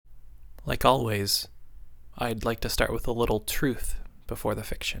Like always, I'd like to start with a little truth before the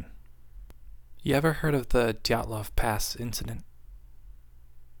fiction. You ever heard of the Dyatlov Pass incident?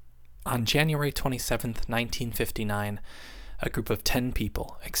 On January 27th, 1959, a group of 10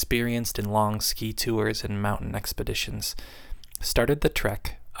 people, experienced in long ski tours and mountain expeditions, started the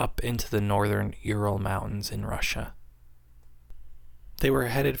trek up into the northern Ural Mountains in Russia. They were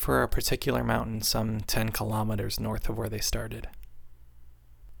headed for a particular mountain some 10 kilometers north of where they started.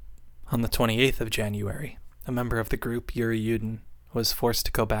 On the 28th of January, a member of the group, Yuri Yudin, was forced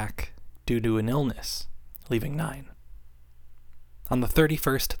to go back due to an illness, leaving 9. On the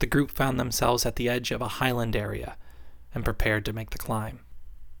 31st, the group found themselves at the edge of a highland area and prepared to make the climb.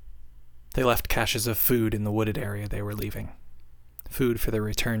 They left caches of food in the wooded area they were leaving, food for their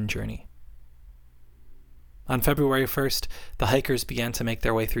return journey. On February 1st, the hikers began to make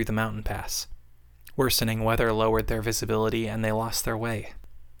their way through the mountain pass. Worsening weather lowered their visibility and they lost their way,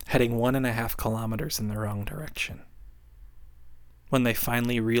 heading 1.5 kilometers in the wrong direction. When they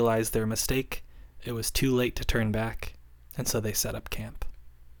finally realized their mistake, it was too late to turn back, and so they set up camp.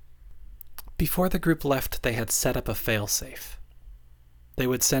 Before the group left, they had set up a failsafe. They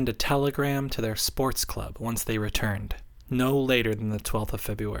would send a telegram to their sports club once they returned, no later than the 12th of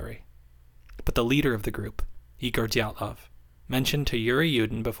February. But the leader of the group, Igor Dyatlov, mentioned to Yuri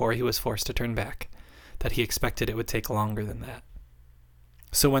Yudin before he was forced to turn back that he expected it would take longer than that.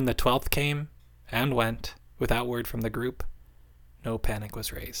 So when the 12th came and went, without word from the group, no panic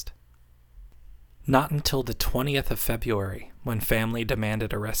was raised. Not until the 20th of February, when family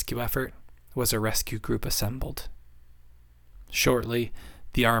demanded a rescue effort, was a rescue group assembled. Shortly,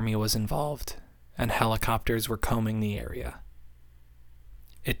 the army was involved, and helicopters were combing the area.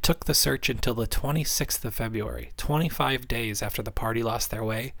 It took the search until the 26th of February, 25 days after the party lost their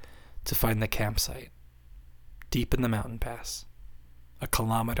way, to find the campsite, deep in the mountain pass, 1.5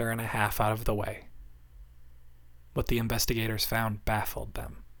 kilometers out of the way. What the investigators found baffled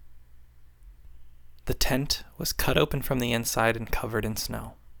them. The tent was cut open from the inside and covered in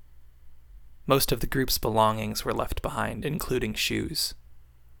snow. Most of the group's belongings were left behind, including shoes.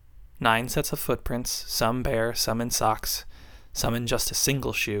 9 sets of footprints, some bare, some in socks, some in just a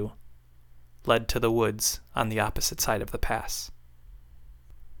single shoe, led to the woods on the opposite side of the pass.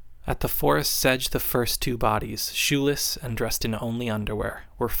 At the forest's edge, the first 2 bodies, shoeless and dressed in only underwear,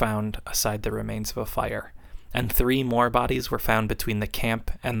 were found aside the remains of a fire, and 3 more bodies were found between the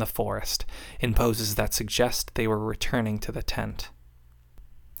camp and the forest, in poses that suggest they were returning to the tent.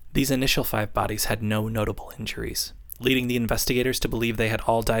 These initial 5 bodies had no notable injuries, leading the investigators to believe they had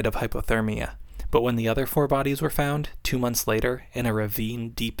all died of hypothermia. But when the other 4 bodies were found, 2 months later, in a ravine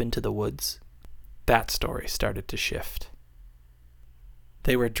deep into the woods, that story started to shift.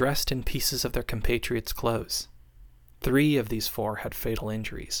 They were dressed in pieces of their compatriots' clothes. 3 of these 4 had fatal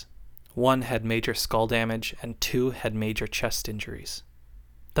injuries. 1 had major skull damage, and 2 had major chest injuries.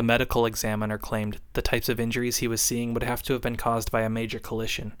 The medical examiner claimed the types of injuries he was seeing would have to have been caused by a major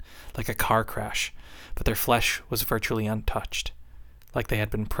collision, like a car crash, but their flesh was virtually untouched, like they had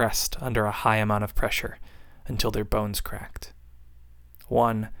been pressed under a high amount of pressure until their bones cracked.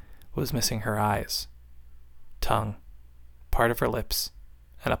 1 was missing her eyes, tongue, part of her lips,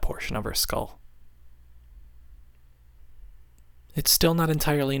 and a portion of her skull. It's still not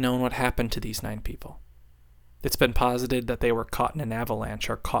entirely known what happened to these 9 people. It's been posited that they were caught in an avalanche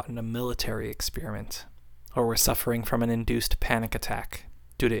or caught in a military experiment, or were suffering from an induced panic attack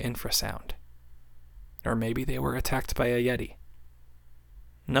due to infrasound. Or maybe they were attacked by a Yeti.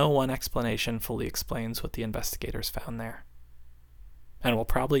 No one explanation fully explains what the investigators found there. And we'll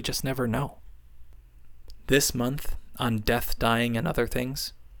probably just never know. This month, on Death, Dying, and Other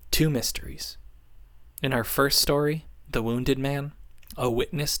Things, 2 mysteries. In our first story, The Wounded Man, a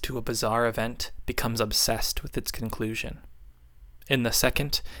witness to a bizarre event becomes obsessed with its conclusion. In the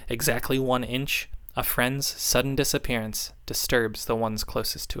second, Exactly 1 Inch, a friend's sudden disappearance disturbs the ones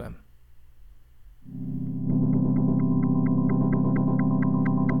closest to him.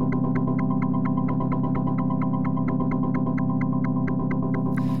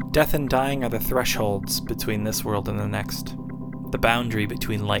 Death and dying are the thresholds between this world and the next, the boundary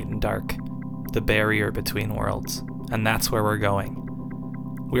between light and dark, the barrier between worlds, and that's where we're going.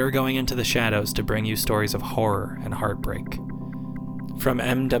 We are going into the shadows to bring you stories of horror and heartbreak. From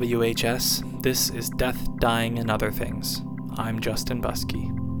MWHS, this is Death, Dying, and Other Things. I'm Justin Buskey.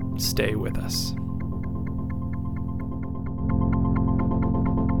 Stay with us.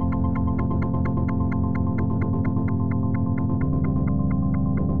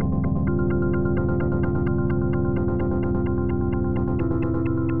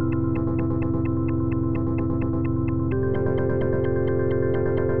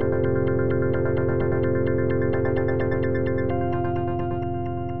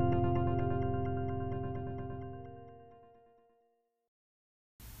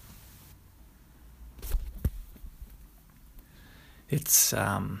 It's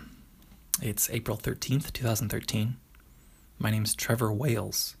April 13th, 2013. My name's Trevor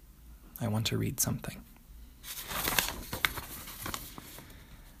Wales. I want to read something.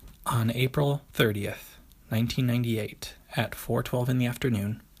 On April 30th, 1998, at 4:12 in the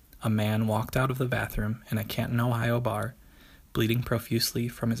afternoon, a man walked out of the bathroom in a Canton, Ohio bar, bleeding profusely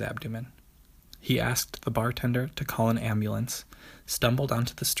from his abdomen. He asked the bartender to call an ambulance, stumbled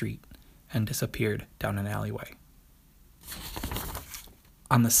onto the street, and disappeared down an alleyway.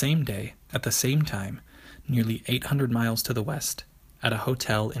 On the same day, at the same time, nearly 800 miles to the west, at a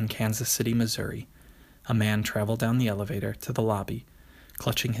hotel in Kansas City, Missouri, a man traveled down the elevator to the lobby,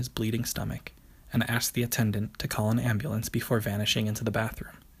 clutching his bleeding stomach, and asked the attendant to call an ambulance before vanishing into the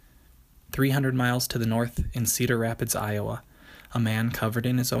bathroom. 300 miles to the north in Cedar Rapids, Iowa, a man covered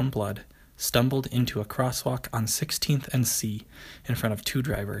in his own blood stumbled into a crosswalk on 16th and C in front of two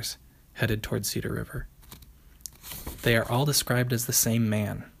drivers, headed toward Cedar River. They are all described as the same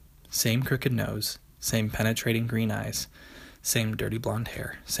man, same crooked nose, same penetrating green eyes, same dirty blonde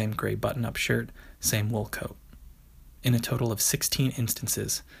hair, same gray button-up shirt, same wool coat. In a total of 16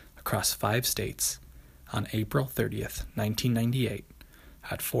 instances across 5 states, on April 30th, 1998,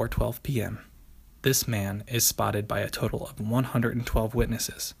 at 4:12 p.m., this man is spotted by a total of 112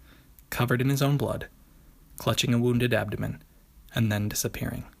 witnesses, covered in his own blood, clutching a wounded abdomen, and then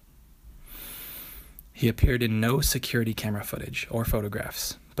disappearing. He appeared in no security camera footage or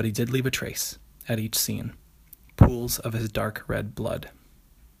photographs, but he did leave a trace at each scene, pools of his dark red blood.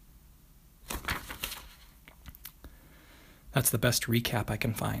 That's the best recap I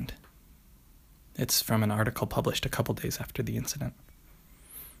can find. It's from an article published a couple days after the incident.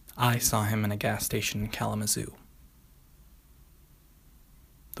 I saw him in a gas station in Kalamazoo.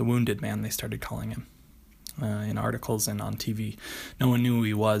 The wounded man, they started calling him. In articles and on TV. No one knew who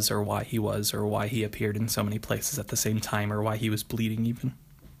he was or why he appeared in so many places at the same time, or why he was bleeding even.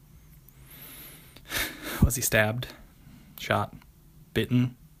 Was he stabbed? Shot?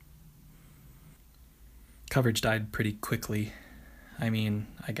 Bitten? Coverage died pretty quickly. I mean,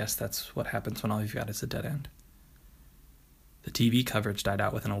 I guess that's what happens when all you've got is a dead end. The TV coverage died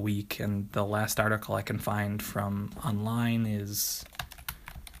out within a week, and the last article I can find from online is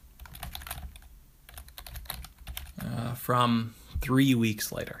from 3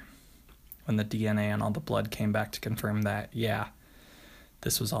 weeks later, when the DNA and all the blood came back to confirm that, yeah,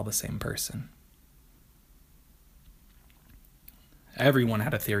 this was all the same person. Everyone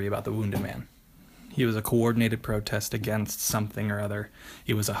had a theory about the wounded man. He was a coordinated protest against something or other.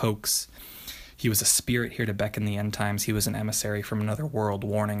 He was a hoax. He was a spirit here to beckon the end times. He was an emissary from another world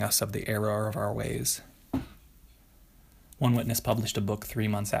warning us of the error of our ways. One witness published a book 3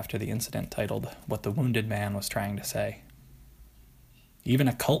 months after the incident titled What the Wounded Man Was Trying to Say. Even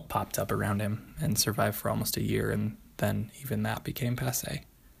a cult popped up around him and survived for almost a year, and then even that became passé.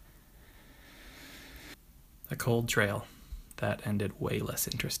 A cold trail that ended way less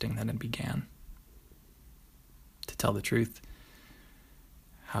interesting than it began. To tell the truth,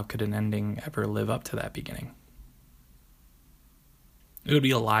 how could an ending ever live up to that beginning? It would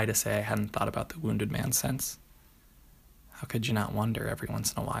be a lie to say I hadn't thought about the wounded man since. How could you not wonder every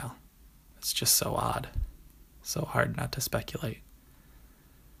once in a while? It's just so odd, so hard not to speculate.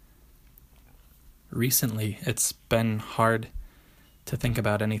 Recently, it's been hard to think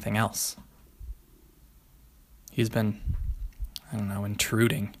about anything else. He's been,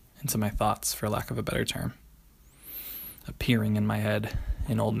 intruding into my thoughts, for lack of a better term. Appearing in my head,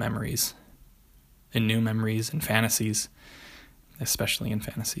 in old memories, in new memories, in fantasies, especially in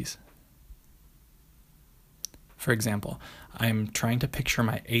fantasies. For example, I'm trying to picture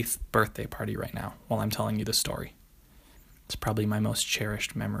my 8th birthday party right now while I'm telling you the story. It's probably my most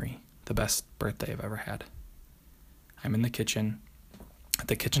cherished memory, the best birthday I've ever had. I'm in the kitchen, at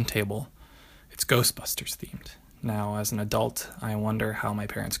the kitchen table. It's Ghostbusters themed. Now, as an adult, I wonder how my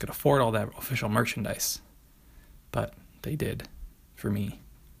parents could afford all that official merchandise. But they did, for me.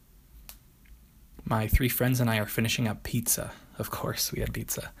 My 3 friends and I are finishing up pizza. Of course, we had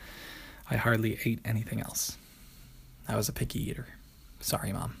pizza. I hardly ate anything else. I was a picky eater.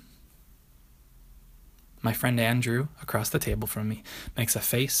 Sorry, Mom. My friend Andrew, across the table from me, makes a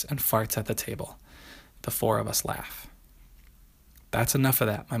face and farts at the table. The 4 of us laugh. That's enough of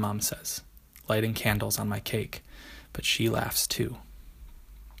that, my mom says, lighting candles on my cake, but she laughs too.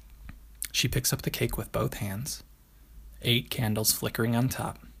 She picks up the cake with both hands, 8 candles flickering on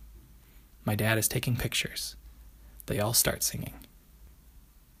top. My dad is taking pictures. They all start singing.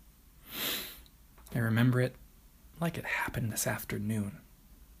 I remember it like it happened this afternoon.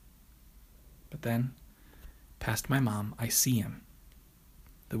 But then, past my mom, I see him.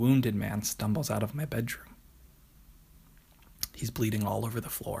 The wounded man stumbles out of my bedroom. He's bleeding all over the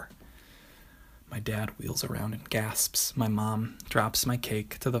floor. My dad wheels around and gasps. My mom drops my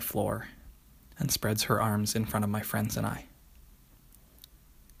cake to the floor and spreads her arms in front of my friends and I.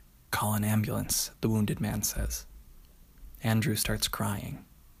 "Call an ambulance," the wounded man says. Andrew starts crying.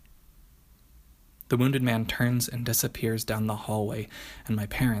 The wounded man turns and disappears down the hallway, and my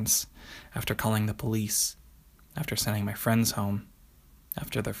parents, after calling the police, after sending my friends home,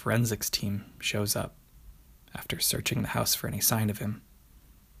 after the forensics team shows up, after searching the house for any sign of him,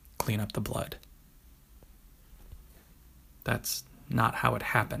 clean up the blood. That's not how it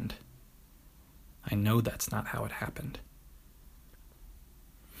happened. I know that's not how it happened.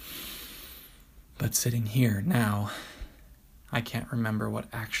 But sitting here now, I can't remember what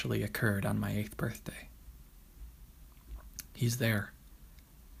actually occurred on my 8th birthday. He's there,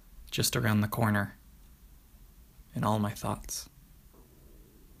 just around the corner, in all my thoughts,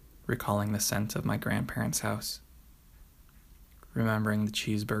 recalling the scent of my grandparents' house, remembering the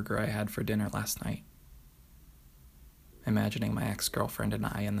cheeseburger I had for dinner last night, imagining my ex-girlfriend and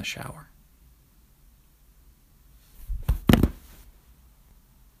I in the shower.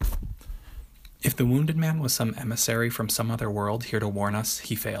 If the wounded man was some emissary from some other world here to warn us,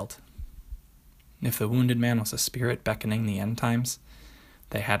 he failed. If the wounded man was a spirit beckoning the end times,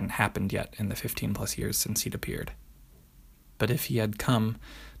 they hadn't happened yet in the 15+ years since he'd appeared. But if he had come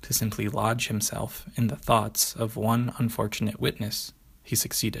to simply lodge himself in the thoughts of one unfortunate witness, he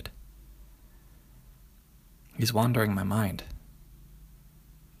succeeded. He's wandering my mind,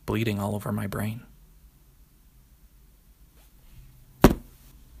 bleeding all over my brain.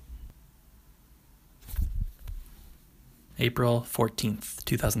 April 14th,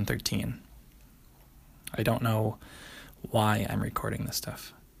 2013. I don't know why I'm recording this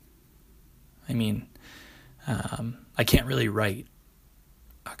stuff. I mean, I can't really write.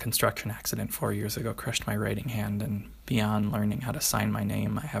 A construction accident 4 years ago crushed my writing hand, and beyond learning how to sign my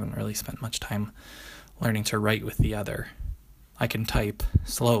name, I haven't really spent much time learning to write with the other. I can type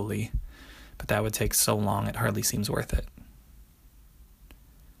slowly, but that would take so long it hardly seems worth it.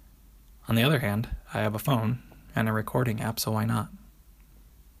 On the other hand, I have a phone and a recording app, so why not?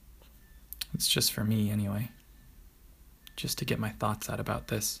 It's just for me anyway. Just to get my thoughts out about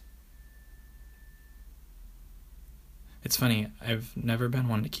this. It's funny, I've never been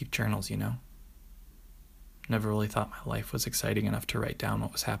one to keep journals, you know? Never really thought my life was exciting enough to write down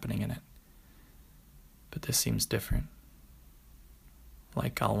what was happening in it. But this seems different.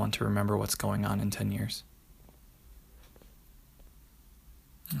 Like I'll want to remember what's going on in 10 years.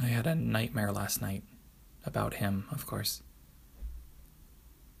 I had a nightmare last night. About him, of course.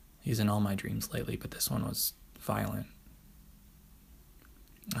 He's in all my dreams lately, but this one was violent.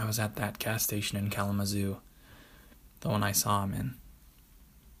 I was at that gas station in Kalamazoo, the one I saw him in.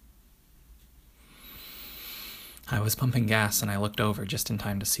 I was pumping gas and I looked over just in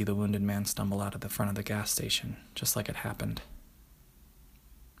time to see the wounded man stumble out of the front of the gas station, just like it happened.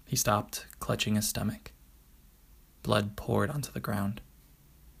 He stopped, clutching his stomach. Blood poured onto the ground.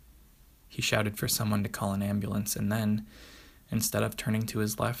 He shouted for someone to call an ambulance, and then, instead of turning to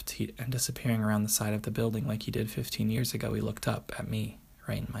his left and disappearing around the side of the building like he did 15 years ago, he looked up at me,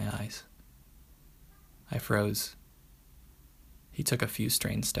 right in my eyes. I froze. He took a few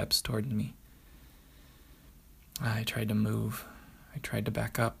strained steps toward me. I tried to move. I tried to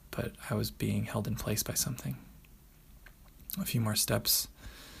back up, but I was being held in place by something. A few more steps,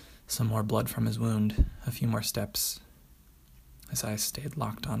 some more blood from his wound, a few more steps. His eyes stayed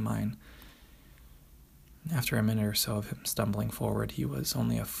locked on mine. After a minute or so of him stumbling forward, he was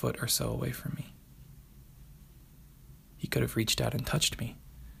only a foot or so away from me. He could have reached out and touched me,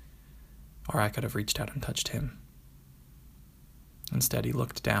 or I could have reached out and touched him. Instead, he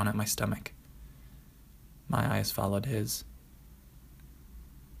looked down at my stomach. My eyes followed his.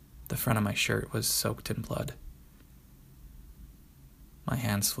 The front of my shirt was soaked in blood. My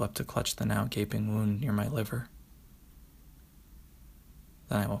hands flew up to clutch the now gaping wound near my liver.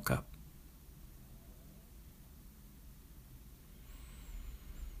 Then I woke up.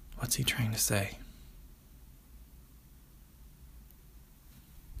 What's he trying to say?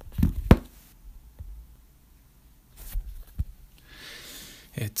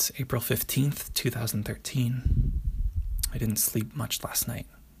 It's April 15th, 2013. I didn't sleep much last night.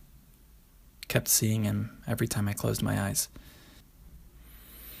 Kept seeing him every time I closed my eyes.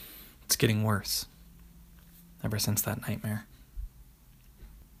 It's getting worse ever since that nightmare.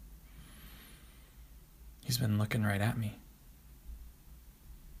 He's been looking right at me.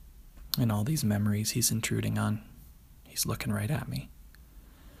 In all these memories he's intruding on, he's looking right at me.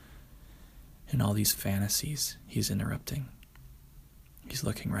 In all these fantasies he's interrupting, he's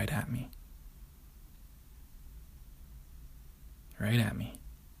looking right at me. right at me.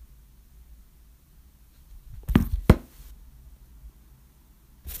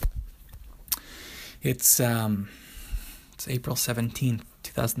 It's April 17th,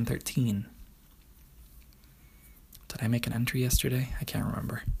 2013. Did I make an entry yesterday? I can't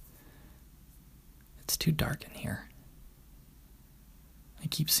remember. It's too dark in here. I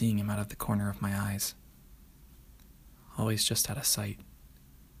keep seeing him out of the corner of my eyes. Always just out of sight.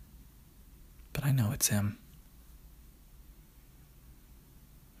 But I know it's him.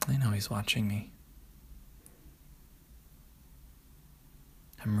 I know he's watching me.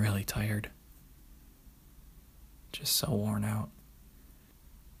 I'm really tired. Just so worn out.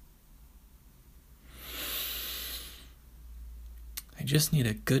 I just need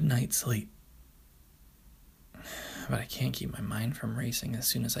a good night's sleep. But I can't keep my mind from racing as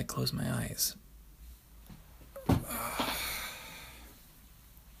soon as I close my eyes.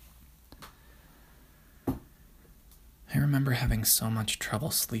 I remember having so much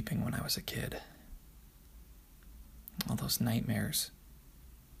trouble sleeping when I was a kid. All those nightmares.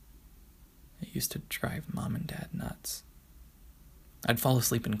 It used to drive Mom and Dad nuts. I'd fall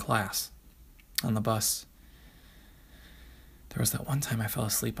asleep in class, on the bus. There was that one time I fell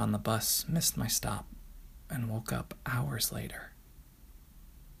asleep on the bus, missed my stop, and woke up hours later.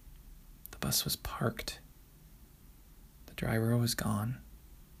 The bus was parked. The driver was gone.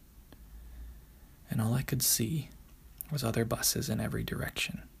 And all I could see was other buses in every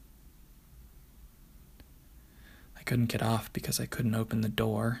direction. I couldn't get off because I couldn't open the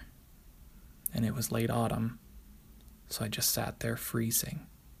door, and it was late autumn, so I just sat there freezing.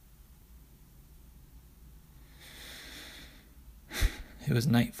 It was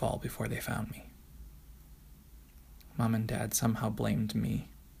nightfall before they found me. Mom and Dad somehow blamed me.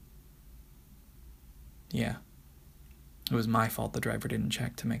 Yeah, it was my fault the driver didn't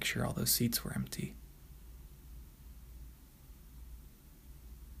check to make sure all those seats were empty.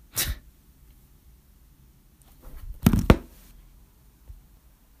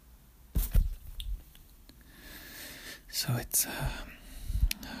 So it's,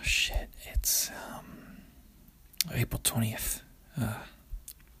 it's April 20th,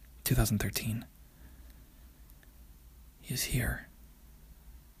 2013. He's here.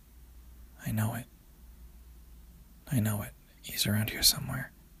 I know it. He's around here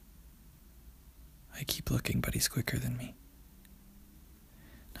somewhere. I keep looking, but he's quicker than me.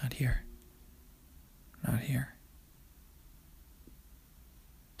 Not here. Not here.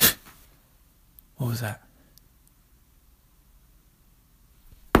 What was that?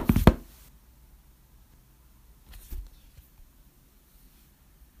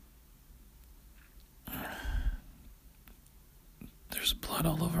 There's blood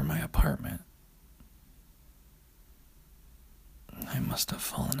all over my apartment. I must have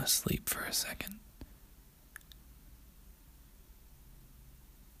fallen asleep for a second.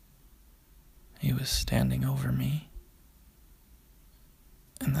 He was standing over me,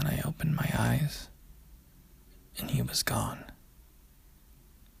 and then I opened my eyes, and he was gone.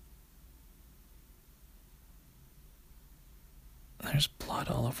 There's blood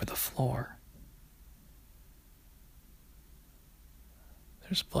all over the floor.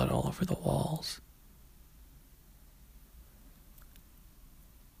 There's blood all over the walls.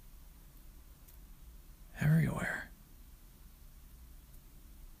 Everywhere.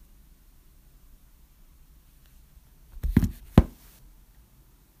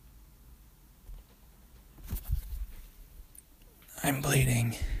 I'm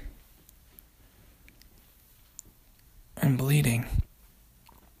bleeding. I'm bleeding.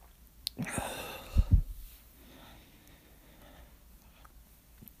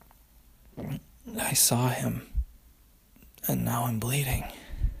 I saw him, and now I'm bleeding.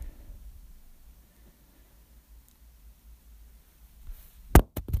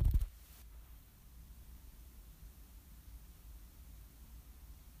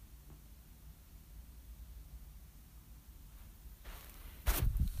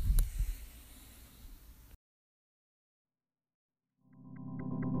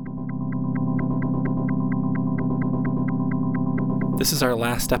 This is our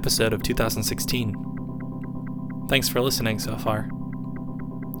last episode of 2016. Thanks for listening so far.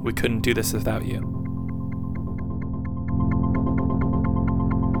 We couldn't do this without you.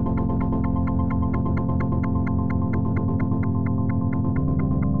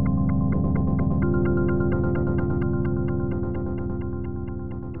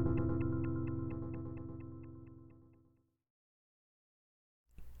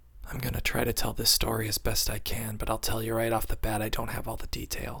 I'm going to try to tell this story as best I can, but I'll tell you right off the bat I don't have all the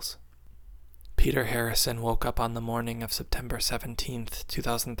details. Peter Harrison woke up on the morning of September 17th,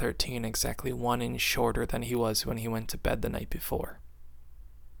 2013, exactly 1 inch shorter than he was when he went to bed the night before.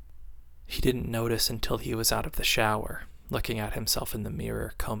 He didn't notice until he was out of the shower, looking at himself in the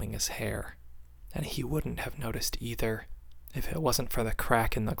mirror, combing his hair, and he wouldn't have noticed either if it wasn't for the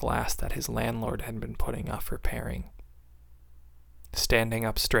crack in the glass that his landlord had been putting off repairing. Standing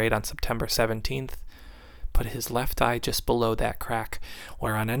up straight on September 17th put his left eye just below that crack,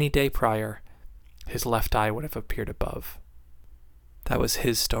 where on any day prior, his left eye would have appeared above. That was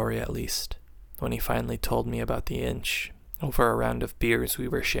his story, at least, when he finally told me about the inch over a round of beers we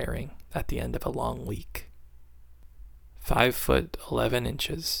were sharing at the end of a long week. 5 foot 11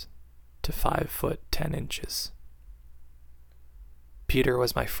 inches to 5 foot 10 inches. Peter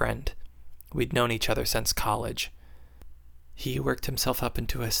was my friend. We'd known each other since college. He worked himself up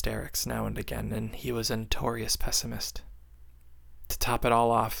into hysterics now and again, and he was a notorious pessimist. To top it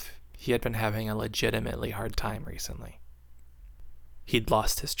all off, he had been having a legitimately hard time recently. He'd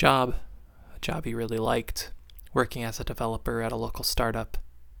lost his job, a job he really liked, working as a developer at a local startup,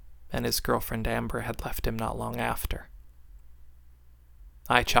 and his girlfriend Amber had left him not long after.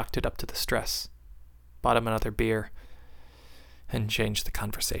 I chalked it up to the stress, bought him another beer, and changed the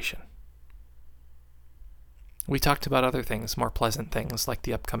conversation. We talked about other things, more pleasant things, like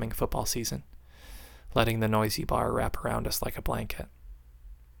the upcoming football season, letting the noisy bar wrap around us like a blanket.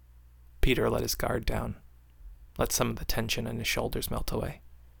 Peter let his guard down, let some of the tension in his shoulders melt away.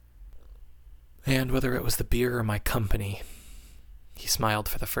 And whether it was the beer or my company, he smiled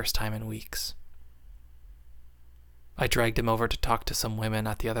for the first time in weeks. I dragged him over to talk to some women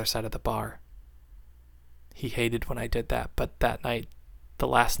at the other side of the bar. He hated when I did that, but that night, the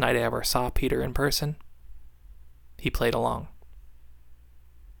last night I ever saw Peter in person, he played along.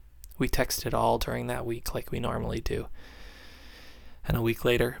 We texted all during that week like we normally do, and a week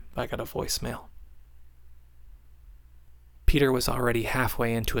later, I got a voicemail. Peter was already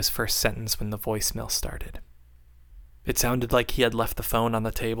halfway into his first sentence when the voicemail started. It sounded like he had left the phone on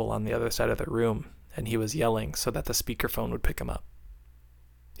the table on the other side of the room, and he was yelling so that the speakerphone would pick him up.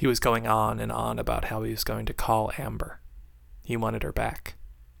 He was going on and on about how he was going to call Amber. He wanted her back.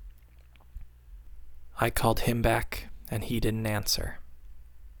 I called him back, and he didn't answer.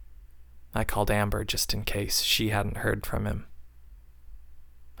 I called Amber just in case she hadn't heard from him.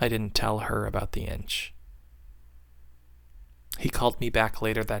 I didn't tell her about the inch. He called me back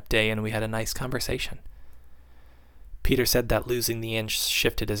later that day, and we had a nice conversation. Peter said that losing the inch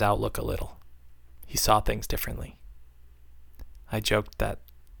shifted his outlook a little. He saw things differently. I joked that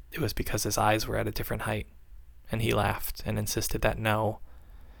it was because his eyes were at a different height, and he laughed and insisted that no,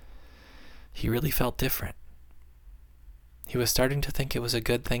 he really felt different. He was starting to think it was a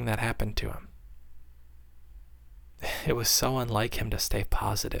good thing that happened to him. It was so unlike him to stay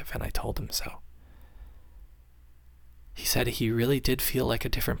positive, and I told him so. He said he really did feel like a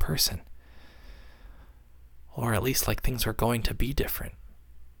different person. Or at least like things were going to be different.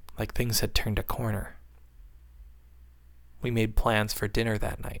 Like things had turned a corner. We made plans for dinner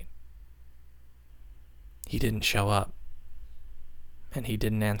that night. He didn't show up. And he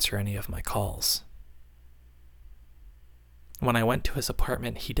didn't answer any of my calls. When I went to his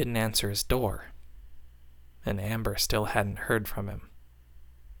apartment, he didn't answer his door. And Amber still hadn't heard from him.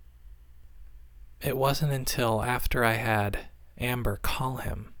 It wasn't until after I had Amber call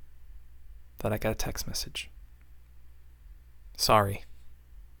him that I got a text message. Sorry.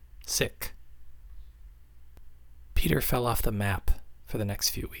 Sick. Peter fell off the map for the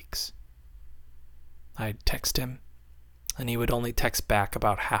next few weeks. I'd text him, and he would only text back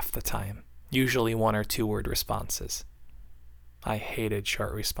about half the time, usually 1 or 2 word responses. I hated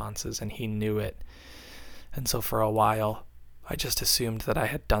short responses, and he knew it, and so for a while, I just assumed that I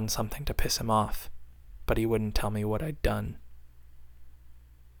had done something to piss him off, but he wouldn't tell me what I'd done.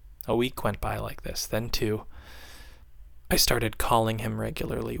 A week went by like this, then 2. I started calling him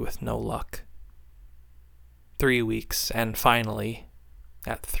regularly with no luck. 3 weeks, and finally,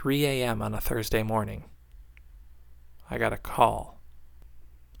 at 3 a.m. on a Thursday morning, I got a call.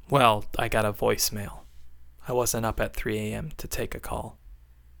 Well, I got a voicemail. I wasn't up at 3 a.m. to take a call.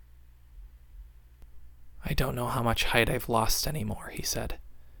 I don't know how much height I've lost anymore, he said.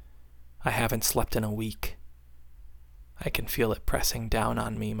 I haven't slept in a week. I can feel it pressing down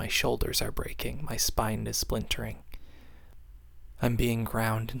on me. My shoulders are breaking. My spine is splintering. I'm being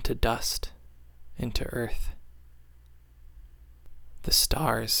ground into dust, into earth. The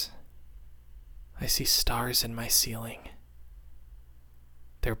stars. I see stars in my ceiling.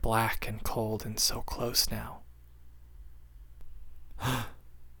 They're black and cold and so close now.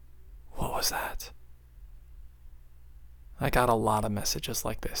 What was that? I got a lot of messages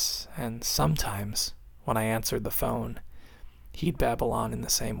like this, and sometimes, when I answered the phone, he'd babble on in the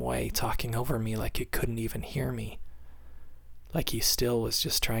same way, talking over me like he couldn't even hear me, like he still was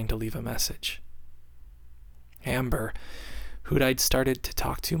just trying to leave a message. Amber, who'd I'd started to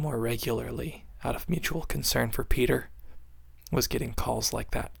talk to more regularly out of mutual concern for Peter, was getting calls like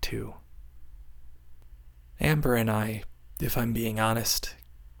that too. Amber and I, if I'm being honest,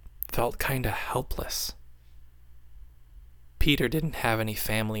 felt kinda helpless. Peter didn't have any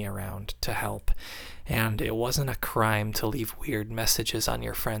family around to help, and it wasn't a crime to leave weird messages on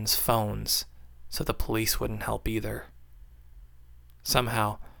your friends' phones, so the police wouldn't help either.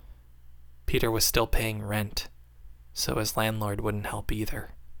 Somehow, Peter was still paying rent, so his landlord wouldn't help either.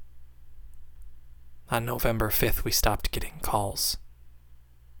 On November 5th, we stopped getting calls.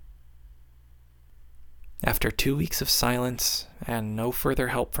 After 2 weeks of silence and no further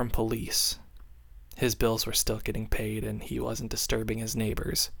help from police, his bills were still getting paid and he wasn't disturbing his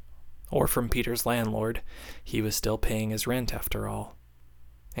neighbors. Or from Peter's landlord, he was still paying his rent after all.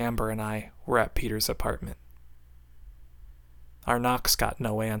 Amber and I were at Peter's apartment. Our knocks got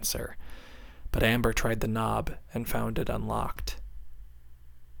no answer, but Amber tried the knob and found it unlocked.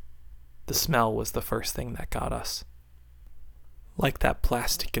 The smell was the first thing that got us. Like that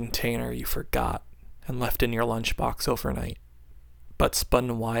plastic container you forgot and left in your lunchbox overnight, but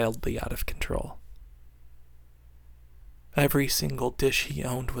spun wildly out of control. Every single dish he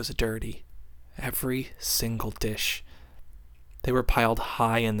owned was dirty. Every single dish. They were piled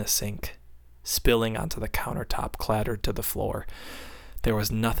high in the sink, spilling onto the countertop, clattered to the floor. There was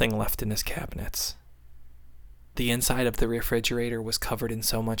nothing left in his cabinets. The inside of the refrigerator was covered in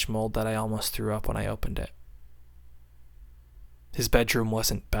so much mold that I almost threw up when I opened it. His bedroom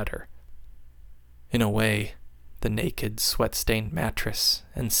wasn't better. In a way, the naked, sweat-stained mattress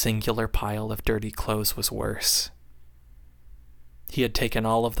and singular pile of dirty clothes was worse. He had taken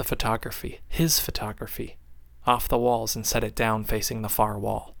all of the photography, his photography, off the walls and set it down facing the far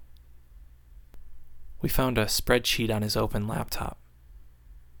wall. We found a spreadsheet on his open laptop,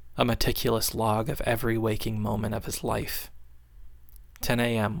 a meticulous log of every waking moment of his life. 10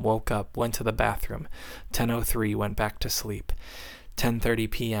 a.m., woke up, went to the bathroom. 10:03, went back to sleep. 10:30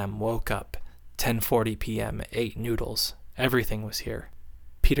 p.m., woke up. 10:40 p.m., ate noodles. Everything was here.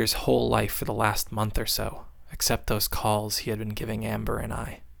 Peter's whole life for the last month or so, except those calls he had been giving Amber and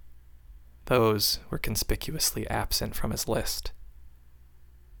I. Those were conspicuously absent from his list.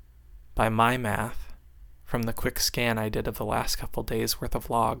 By my math, from the quick scan I did of the last couple days' worth of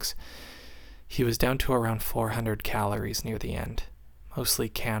logs, he was down to around 400 calories near the end, mostly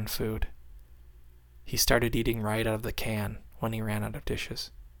canned food. He started eating right out of the can when he ran out of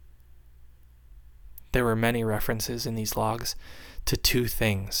dishes. There were many references in these logs to two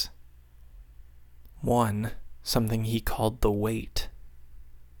things. One, something he called the weight,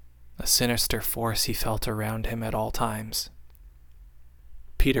 a sinister force he felt around him at all times.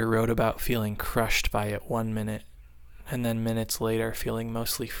 Peter wrote about feeling crushed by it 1 minute, and then minutes later feeling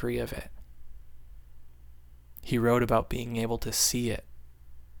mostly free of it. He wrote about being able to see it.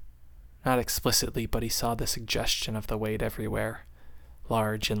 Not explicitly, but he saw the suggestion of the weight everywhere,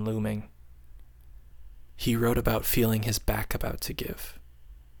 large and looming. He wrote about feeling his back about to give,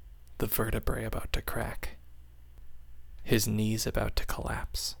 the vertebrae about to crack, his knees about to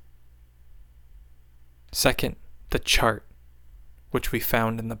collapse. Second, the chart, which we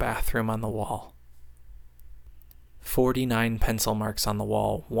found in the bathroom on the wall. 49 pencil marks on the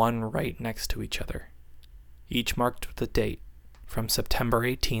wall, one right next to each other, each marked with a date, from September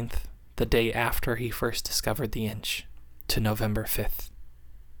 18th, the day after he first discovered the inch, to November 5th.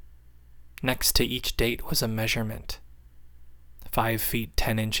 Next to each date was a measurement. 5 feet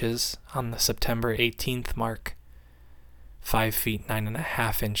 10 inches on the September 18th mark, 5 feet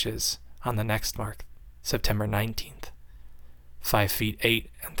 9.5 inches on the next mark, September 19th, 5 feet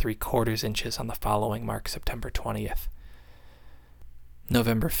 8 3/4 inches on the following mark, September 20th.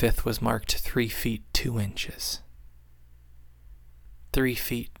 November 5th was marked 3 feet 2 inches. 3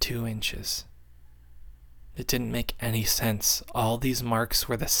 feet 2 inches. It didn't make any sense. All these marks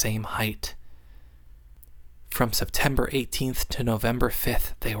were the same height. From September 18th to November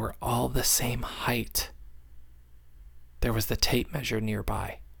 5th, they were all the same height. There was the tape measure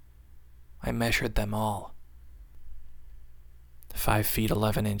nearby. I measured them all. 5 feet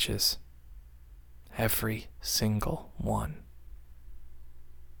 11 inches. Every single one.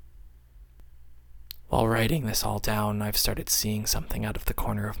 While writing this all down, I've started seeing something out of the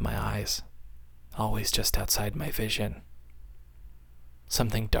corner of my eyes, always just outside my vision.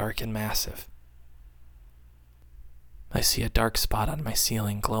 Something dark and massive. I see a dark spot on my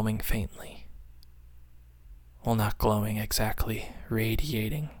ceiling glowing faintly. Well, not glowing exactly,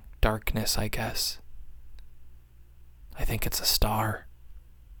 radiating darkness, I guess. I think it's a star.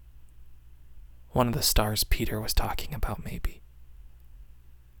 One of the stars Peter was talking about, maybe.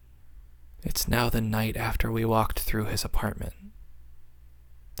 It's now the night after we walked through his apartment.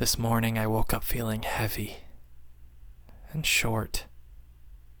 This morning I woke up feeling heavy and short.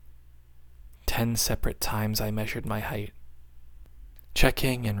 10 separate times I measured my height,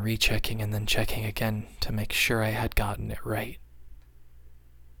 checking and rechecking and then checking again to make sure I had gotten it right,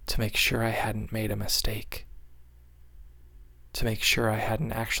 to make sure I hadn't made a mistake, to make sure I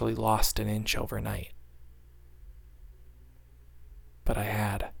hadn't actually lost an inch overnight. But I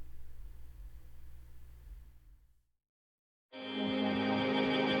had.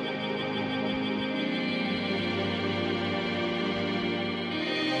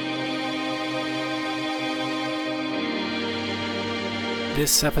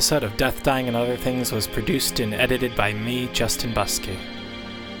 This episode of Death, Dying, and Other Things was produced and edited by me, Justin Buskey.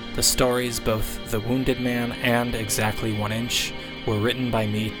 The stories, both The Wounded Man and Exactly 1 Inch, were written by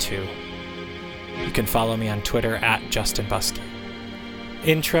me too. You can follow me on Twitter at Justin Buskey.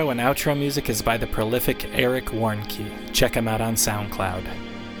 Intro and outro music is by the prolific Eric Warnke. Check him out on SoundCloud.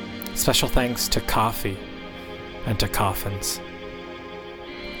 Special thanks to Coffee and to Coffins.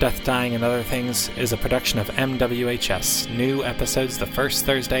 Death, Dying, and Other Things is a production of MWHS. New episodes the first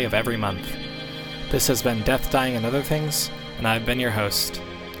Thursday of every month. This has been Death, Dying, and Other Things, and I've been your host,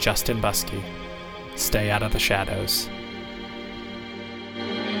 Justin Buskey. Stay out of the shadows.